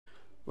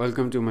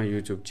Welcome to my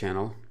YouTube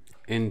channel.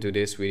 In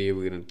today's video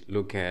we're going to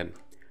look at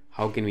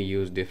how can we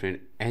use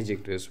different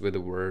adjectives with the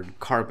word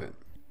carpet.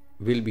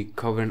 We'll be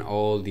covering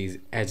all these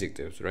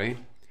adjectives, right?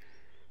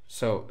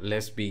 So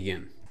let's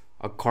begin.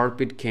 A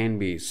carpet can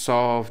be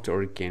soft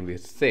or it can be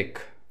thick.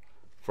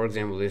 For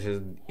example,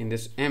 in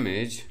this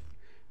image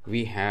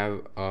we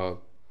have a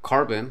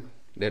carpet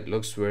that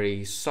looks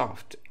very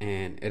soft,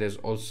 and it is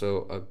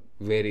also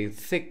a very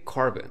thick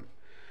carpet.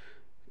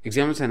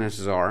 Example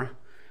sentences are: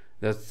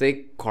 the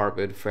thick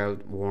carpet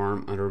felt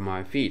warm under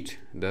my feet.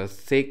 The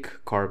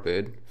thick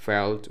carpet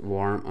felt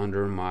warm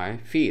under my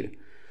feet.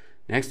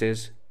 Next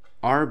is,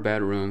 our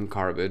bedroom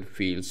carpet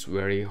feels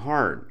very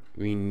hard.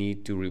 We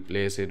need to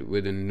replace it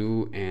with a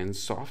new and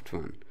soft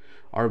one.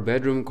 Our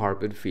bedroom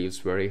carpet feels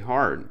very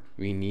hard.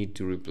 We need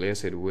to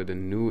replace it with a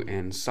new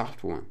and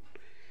soft one.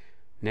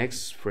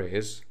 Next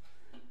phrase,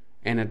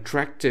 an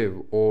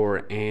attractive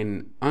or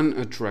an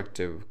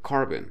unattractive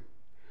carpet.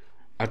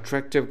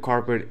 Attractive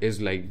carpet is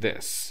like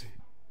this.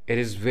 It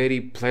is very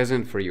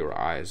pleasant for your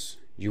eyes.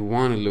 You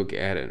want to look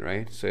at it,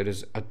 right? So it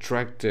is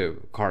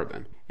attractive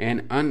carpet.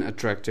 And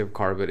unattractive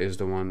carpet is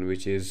the one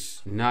which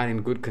is not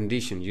in good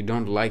condition. You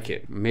don't like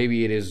it.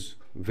 Maybe it is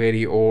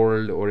very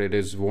old or it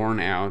is worn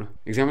out.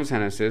 Example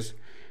sentences: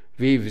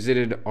 we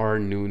visited our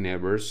new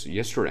neighbors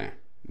yesterday.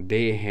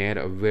 They had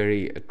a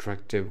very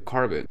attractive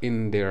carpet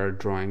in their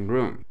drawing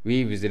room.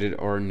 We visited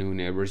our new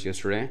neighbors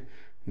yesterday.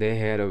 They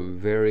had a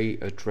very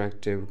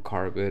attractive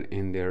carpet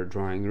in their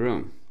drawing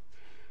room.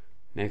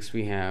 Next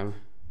we have,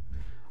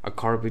 a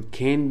carpet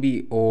can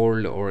be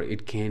old or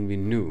it can be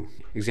new.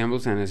 Example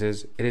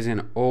sentences: it is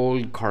an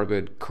old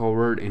carpet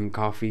covered in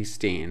coffee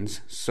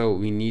stains, so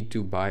we need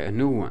to buy a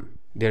new one.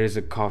 There is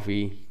a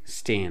coffee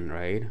stain,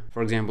 right?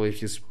 For example,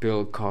 if you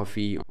spill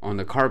coffee on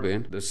the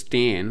carpet, the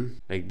stain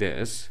like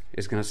this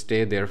is gonna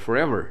stay there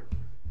forever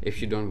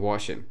if you don't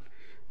wash it.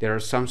 There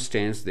are some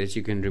stains that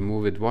you can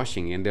remove with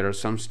washing, and there are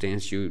some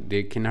stains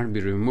they cannot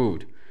be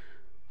removed,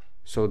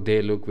 so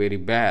they look very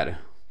bad.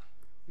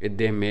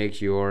 They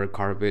make your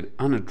carpet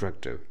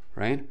unattractive,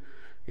 right?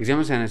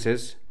 Example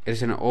sentences: it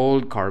is an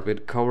old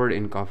carpet covered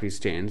in coffee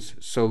stains,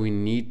 so we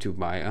need to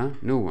buy a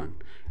new one.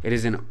 It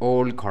is an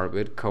old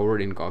carpet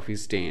covered in coffee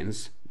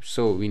stains,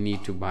 so we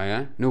need to buy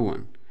a new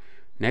one.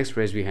 Next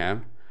phrase we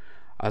have,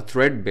 a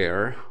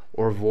threadbare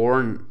or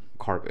worn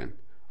carpet.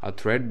 A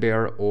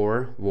threadbare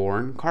or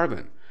worn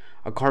carpet.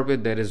 A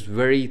carpet that is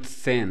very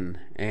thin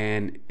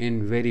and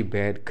in very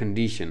bad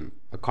condition.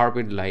 A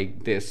carpet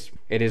like this,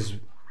 it is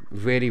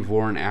very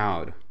worn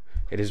out.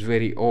 It is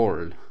very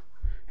old.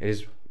 It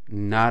is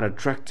not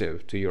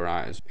attractive to your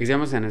eyes.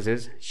 Example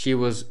sentences: she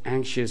was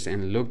anxious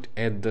and looked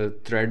at the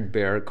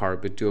threadbare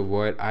carpet to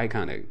avoid eye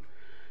contact.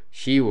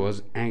 She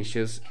was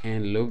anxious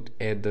and looked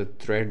at the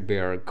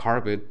threadbare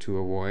carpet to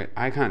avoid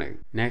eye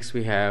contact. Next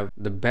we have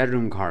the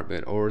bedroom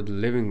carpet or the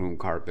living room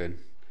carpet.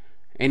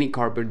 Any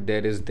carpet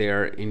that is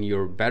there in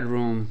your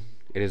bedroom,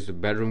 it is the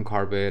bedroom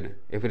carpet.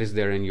 If it is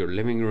there in your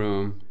living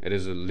room, it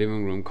is a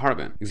living room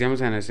carpet. Example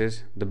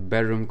sentences: the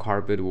bedroom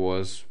carpet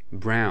was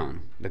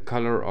brown. The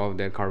color of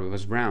that carpet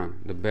was brown.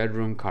 The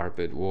bedroom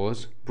carpet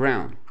was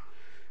brown.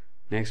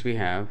 Next we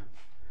have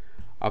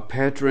a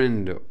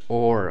patterned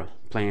or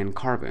plain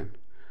carpet.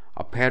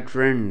 A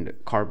patterned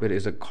carpet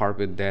is a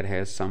carpet that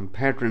has some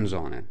patterns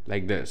on it,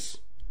 like this,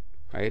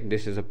 right?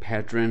 This is a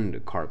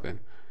patterned carpet.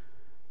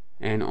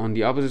 And on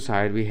the opposite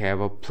side we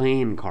have a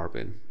plain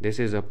carpet. This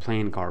is a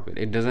plain carpet.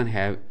 It doesn't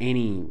have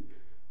any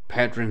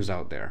patterns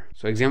out there.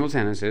 So example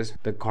sentences: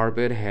 the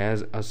carpet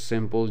has a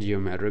simple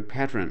geometric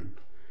pattern.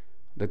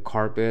 The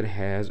carpet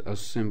has a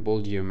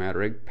simple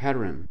geometric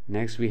pattern.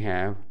 Next we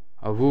have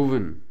a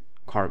woven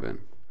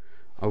carpet.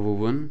 A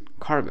woven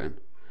carpet.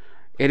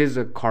 It is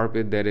a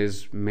carpet that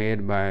is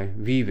made by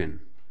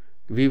weaving.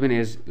 Weaving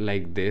is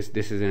like this.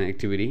 This is an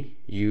activity.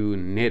 You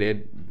knit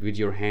it with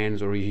your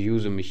hands or you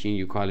use a machine.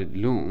 You call it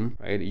loom,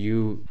 right?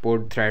 You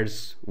put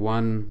threads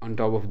one on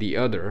top of the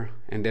other,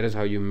 and that is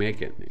how you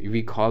make it.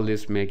 We call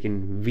this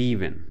making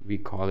weaving. We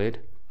call it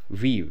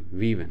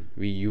weaving.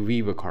 You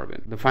weave a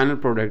carpet. The final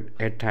product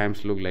at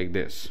times look like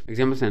this.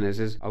 Example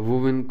sentences: a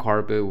woven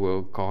carpet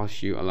will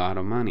cost you a lot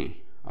of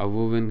money. A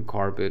woven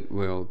carpet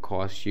will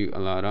cost you a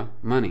lot of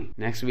money.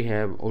 Next we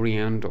have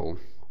Oriental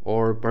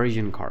or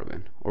Persian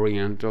carpet.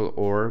 Oriental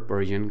or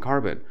Persian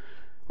carpet.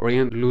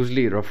 Orient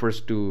loosely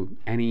refers to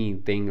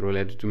anything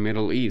related to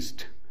Middle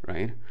East,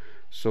 right?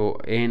 So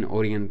an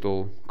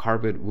Oriental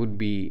carpet would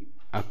be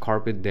a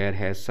carpet that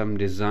has some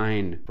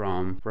design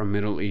from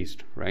Middle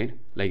East, right?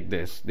 Like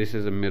this. This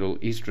is a Middle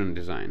Eastern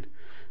design.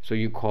 So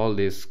you call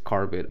this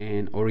carpet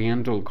an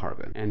Oriental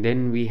carpet. And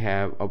then we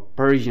have a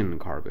Persian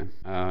carpet.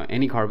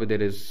 Any carpet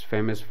that is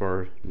famous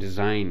for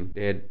design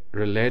that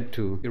relate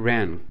to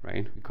Iran,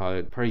 right? We call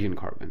it Persian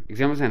carpet.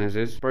 Example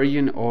sentences: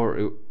 Persian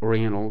or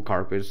Oriental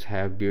carpets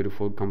have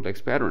beautiful complex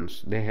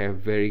patterns. They have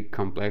very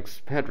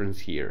complex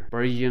patterns here.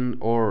 Persian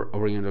or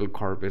Oriental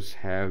carpets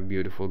have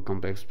beautiful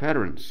complex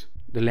patterns.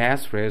 The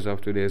last phrase of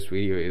today's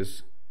video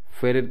is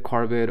fitted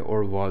carpet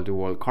or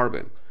wall-to-wall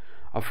carpet.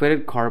 A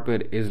fitted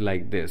carpet is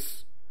like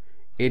this.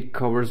 it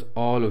covers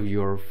all of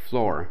your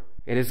floor.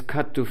 It is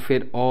cut to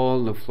fit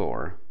all the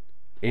floor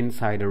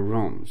inside a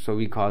room, so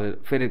we call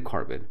it fitted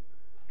carpet.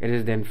 It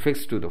is then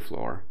fixed to the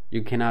floor.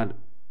 You cannot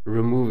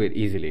remove it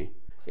easily.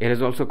 It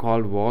is also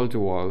called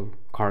wall-to-wall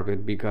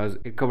carpet because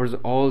it covers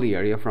all the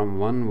area from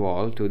one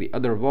wall to the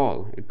other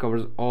wall. It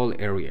covers all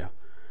area,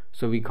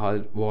 so we call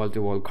it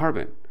wall-to-wall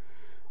carpet.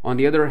 On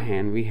the other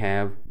hand, we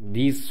have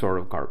these sort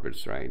of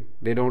carpets, right?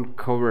 They don't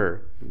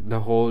cover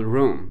the whole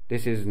room.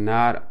 This is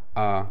not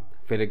a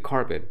fitted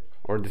carpet,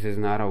 or this is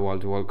not a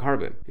wall-to-wall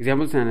carpet.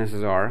 Example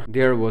sentences are: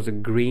 there was a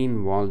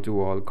green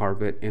wall-to-wall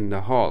carpet in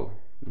the hall.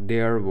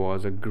 There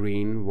was a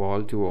green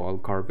wall-to-wall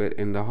carpet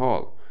in the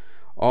hall.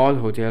 All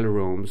hotel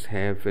rooms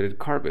have fitted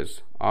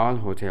carpets. All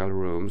hotel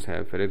rooms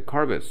have fitted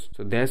carpets.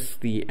 So that's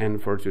the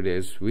end for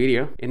today's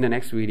video. In the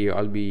next video,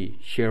 I'll be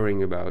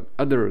sharing about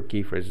other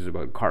key phrases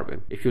about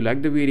carpet. If you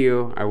like the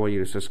video, I want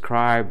you to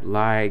subscribe,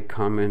 like,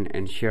 comment,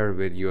 and share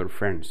with your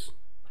friends.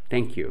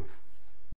 Thank you.